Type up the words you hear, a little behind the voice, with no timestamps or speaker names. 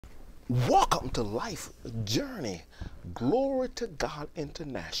Welcome to Life Journey. Glory to God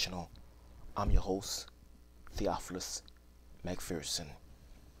International. I'm your host, Theophilus McPherson.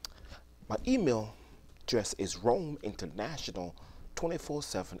 My email address is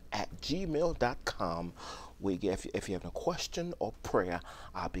romeinternational247@gmail.com. If you have a question or prayer,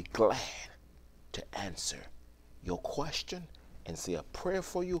 I'll be glad to answer your question and say a prayer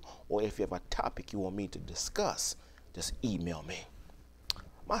for you, or if you have a topic you want me to discuss, just email me.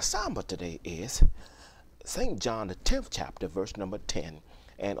 My assignment today is St. John, the 10th chapter, verse number 10,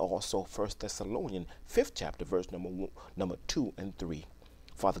 and also 1 Thessalonians, 5th chapter, verse number 2 and 3.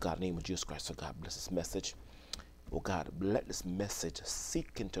 Father God, in the name of Jesus Christ, oh God, bless this message. Oh God, let this message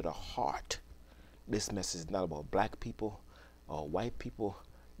seek into the heart. This message is not about black people or white people.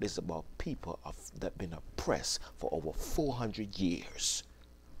 This is about people that have been oppressed for over 400 years.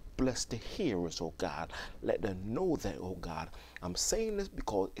 Bless the hearers, oh God. Let them know that, oh God, I'm saying this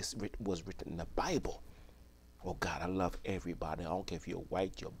because it was written in the Bible. Oh God, I love everybody. I don't care if you're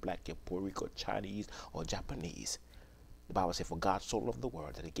white, you're black, you're Puerto Rico, Chinese, or Japanese. The Bible says, for God so loved the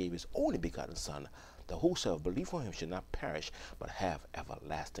world that he gave his only begotten Son, that whosoever believe on him should not perish, but have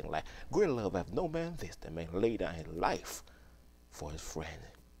everlasting life. Greater love hath no man this, that man lay down his life for his friend.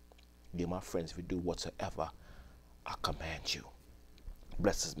 Dear my friends, if you do whatsoever I command you.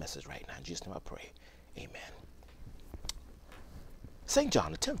 Bless this message right now. In Jesus' name I pray. Amen. St.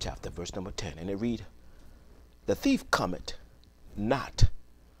 John, the 10th chapter, verse number 10, and it read, the thief cometh not,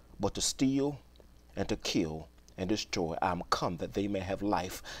 but to steal and to kill and destroy. I am come that they may have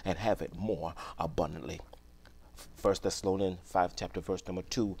life and have it more abundantly. 1 Thessalonians 5 chapter, verse number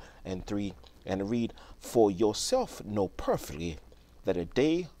 2 and 3, and it read, for yourself know perfectly that a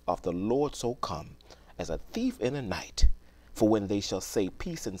day of the Lord so come as a thief in the night. For when they shall say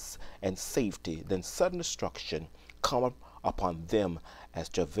peace and safety, then sudden destruction cometh upon them as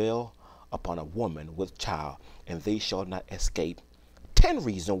travail upon a woman with child, and they shall not escape. 10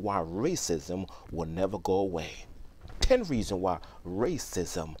 reasons why racism will never go away. 10 reasons why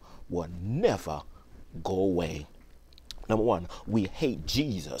racism will never go away. Number 1, we hate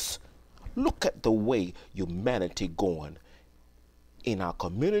Jesus. Look at the way humanity going in our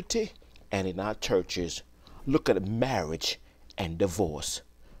community and in our churches. Look at marriage and divorce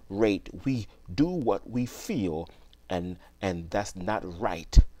rate. We do what we feel, and that's not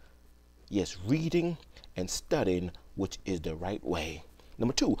right. Yes, reading and studying, which is the right way.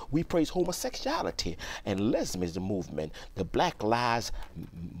 Number 2, we praise homosexuality and lesbianism movement. The Black Lives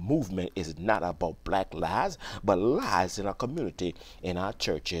movement is not about black lives, but lives in our community, in our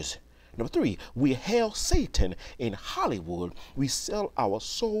churches. Number 3, we hail Satan in Hollywood. We sell our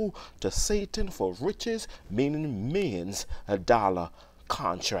soul to Satan for riches, meaning millions of dollar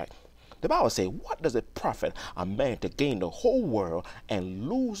contract. The Bible says, what does it profit a man to gain the whole world and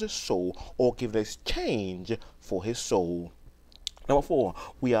lose his soul, or give an exchange for his soul? Number 4,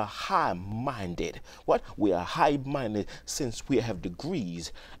 we are high-minded. What? We are high-minded since we have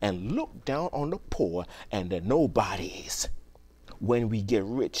degrees and look down on the poor and the nobodies. When we get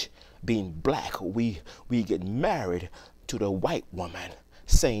rich, being black, we get married to the white woman,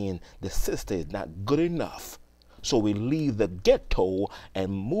 saying the sister is not good enough. So we leave the ghetto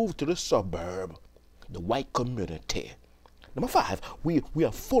and move to the suburb, the white community. Number 5, we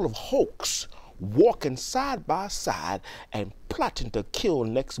are full of hoax, walking side by side and plotting to kill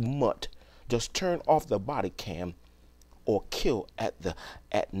next month. Just turn off the body cam or kill at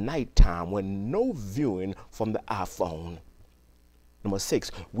nighttime when no viewing from the iPhone. Number 6,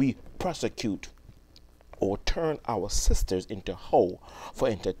 we prosecute or turn our sisters into hoe for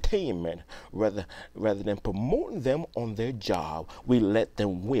entertainment rather than promoting them on their job. We let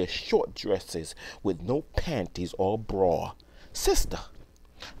them wear short dresses with no panties or bra. Sister,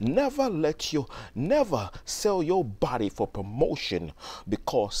 never sell your body for promotion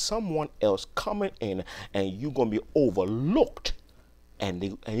because someone else coming in and you're going to be overlooked and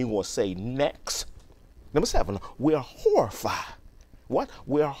you're going to say next. Number 7, we are horrified. What?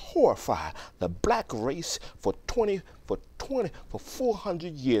 We are horrified. The black race for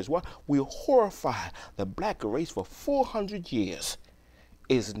 400 years. What? We are horrified. The black race for 400 years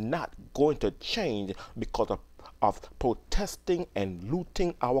is not going to change because of protesting and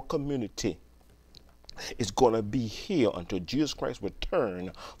looting our community. It's going to be here until Jesus Christ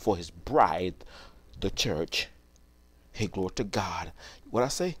return for his bride, the church. Hey, glory to God. What I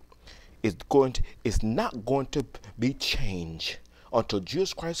say? It's not going to be changed until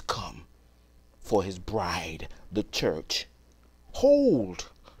Jesus Christ come for his bride, the church. Hold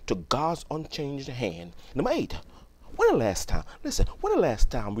to God's unchanged hand. Number 8, when the last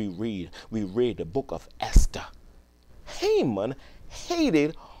time we read the book of Esther? Haman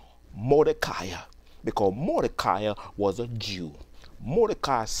hated Mordecai, because Mordecai was a Jew.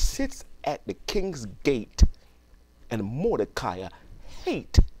 Mordecai sits at the king's gate, and Mordecai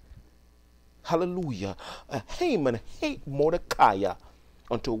hate, hallelujah, Haman hate Mordecai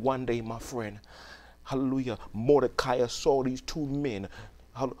until one day, my friend, hallelujah, Mordecai saw these two men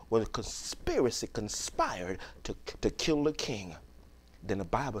when a conspiracy conspired to kill the king. Then the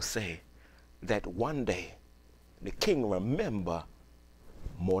Bible say that one day the king remember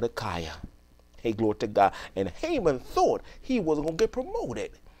Mordecai. Hey, glory to God. And Haman thought he was going to get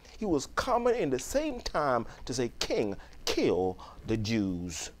promoted. He was coming in the same time to say, King, kill the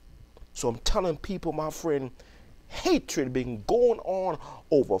Jews. So I'm telling people, my friend, hatred been going on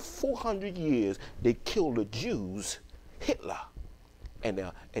over 400 years. They killed the Jews, Hitler, and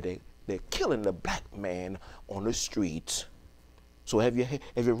they're killing the black man on the streets. So have you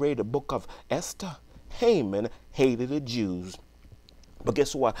read the book of Esther? Haman hated the Jews. But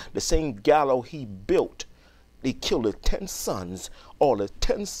guess what? The same gallows he built, they killed the 10 sons. All the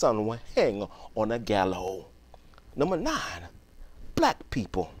 10 sons were hanged on a gallows. Number 9, black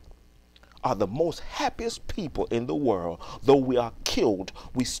people are the most happiest people in the world. Though we are killed,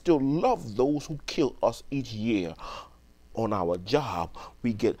 we still love those who kill us each year. On our job,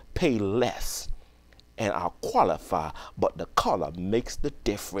 we get paid less and are qualified, but the color makes the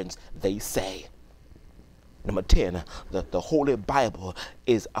difference, they say. Number 10, the Holy Bible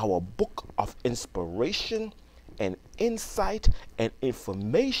is our book of inspiration and insight and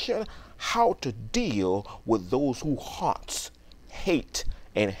information how to deal with those who hearts hate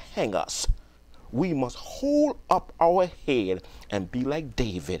and hang us. We must hold up our head and be like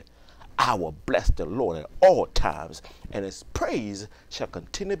David. I will bless the Lord at all times, and his praise shall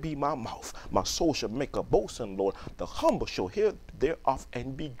continue to be my mouth. My soul shall make a boast in the Lord. The humble shall hear thereof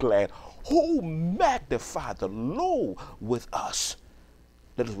and be glad. Who magnify the Lord with us?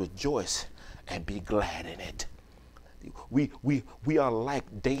 Let us rejoice and be glad in it. We are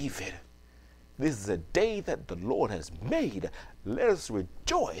like David. This is a day that the Lord has made. Let us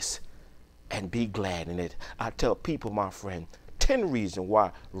rejoice and be glad in it. I tell people, my friend, 10 reasons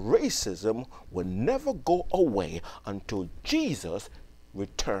why racism will never go away until Jesus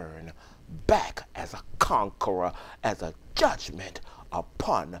return back as a conqueror, as a judgment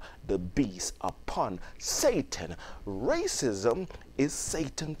upon the beast, upon Satan. Racism is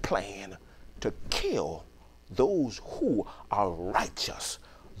Satan's plan to kill those who are righteous,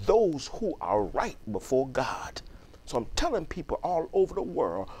 those who are right before God. So I'm telling people all over the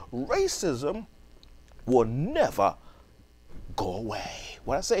world, racism will never go away.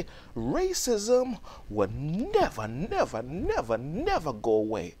 What I say, racism will never, never, never, never go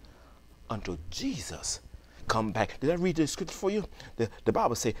away until Jesus come back. Did I read the scripture for you? The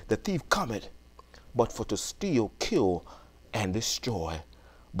Bible says, the thief cometh, but for to steal, kill, and destroy.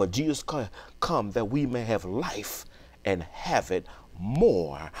 But Jesus come that we may have life and have it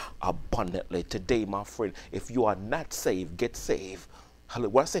more abundantly. Today, my friend, if you are not saved, get saved.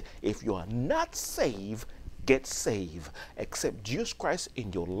 What I say, if you are not saved, get saved. Accept Jesus Christ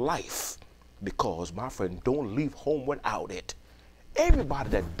in your life, because, my friend, don't leave home without it.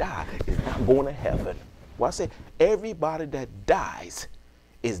 Everybody that dies is not going to heaven. Well, I say everybody that dies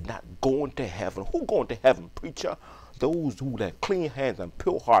is not going to heaven. Who going to heaven, preacher? Those who have clean hands and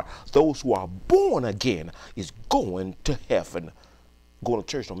pure heart, those who are born again, is going to heaven. Going to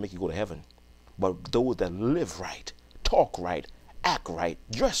church don't make you go to heaven. But those that live right, talk right, act right,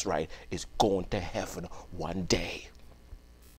 dress right, is going to heaven one day.